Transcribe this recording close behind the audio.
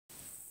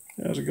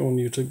How's it going,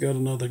 YouTube? Got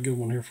another good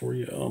one here for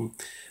you.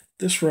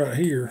 This right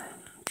here,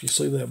 if you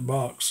see that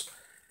box,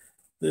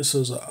 this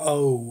is an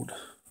old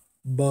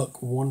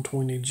Buck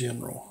 120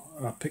 General.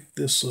 I picked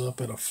this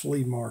up at a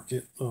flea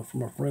market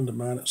from a friend of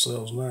mine that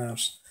sells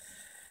knives,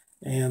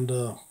 and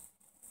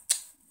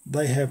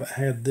they haven't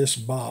had this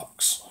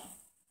box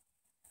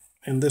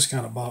and this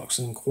kind of box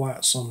in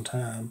quite some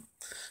time.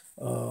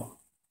 Uh,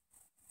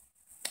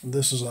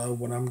 this is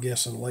when I'm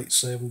guessing late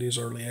 70s,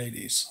 early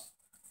 80s.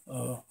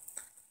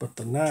 But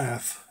the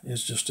knife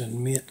is just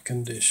in mint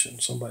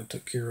condition. Somebody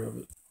took care of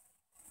it.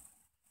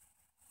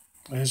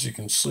 As you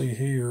can see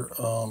here,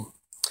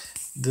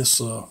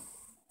 this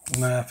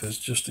knife is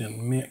just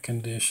in mint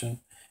condition.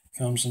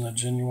 Comes in a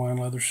genuine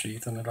leather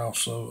sheath, and it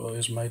also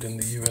is made in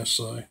the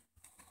USA.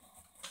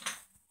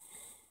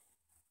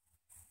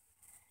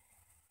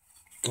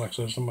 Like I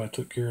said, somebody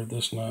took care of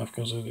this knife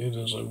because it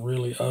is a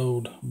really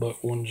old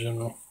Buck 1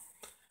 General.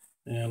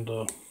 And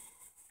I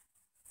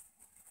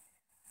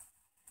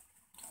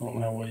don't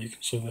know how well you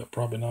can see that.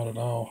 Probably not at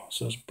all. It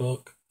says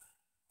Buck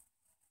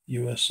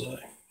USA.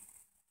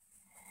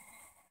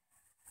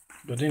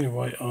 But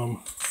anyway,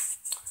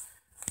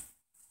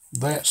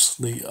 that's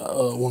the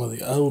one of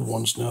the old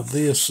ones. Now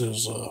this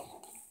is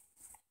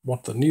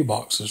what the new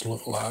boxes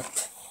look like.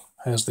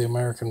 Has the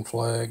American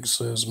flag,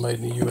 says made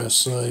in the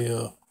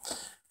USA.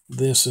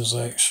 This is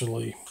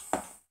actually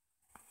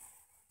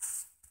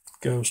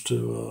goes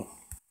to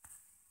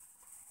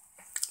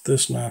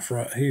this knife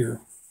right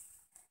here,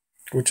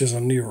 which is a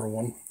newer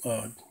one.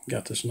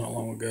 Got this not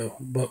long ago.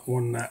 Buck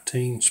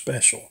 119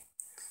 Special.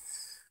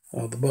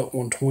 The Buck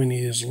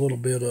 120 is a little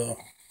bit,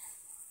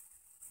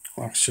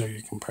 I'll show you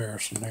a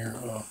comparison here.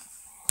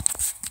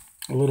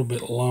 A little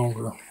bit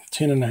longer,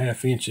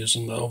 10.5 inches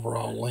in the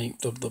overall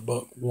length of the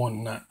Buck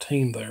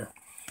 119 there.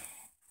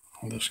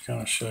 I'll just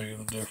kind of show you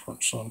the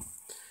difference.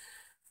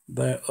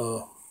 That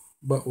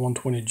Buck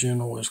 120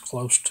 General is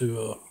close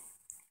to a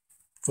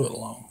foot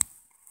long.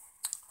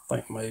 I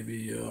think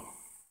maybe,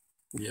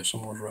 yeah,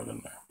 somewhere's right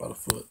in there, about a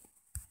foot.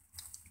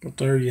 But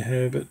there you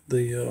have it,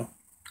 the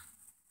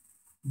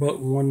Buck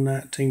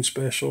 119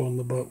 Special and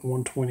the Buck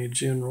 120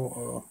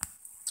 General,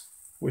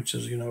 which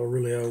is, a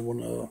really old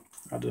one.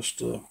 I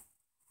just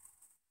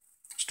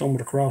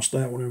stumbled across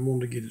that one and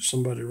wanted to get it.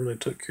 Somebody really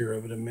took care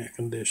of it in mint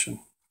condition.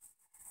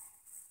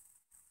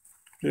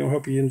 I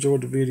hope you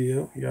enjoyed the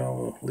video.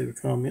 Y'all leave a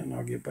comment and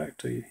I'll get back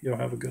to you. Y'all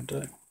have a good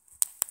day.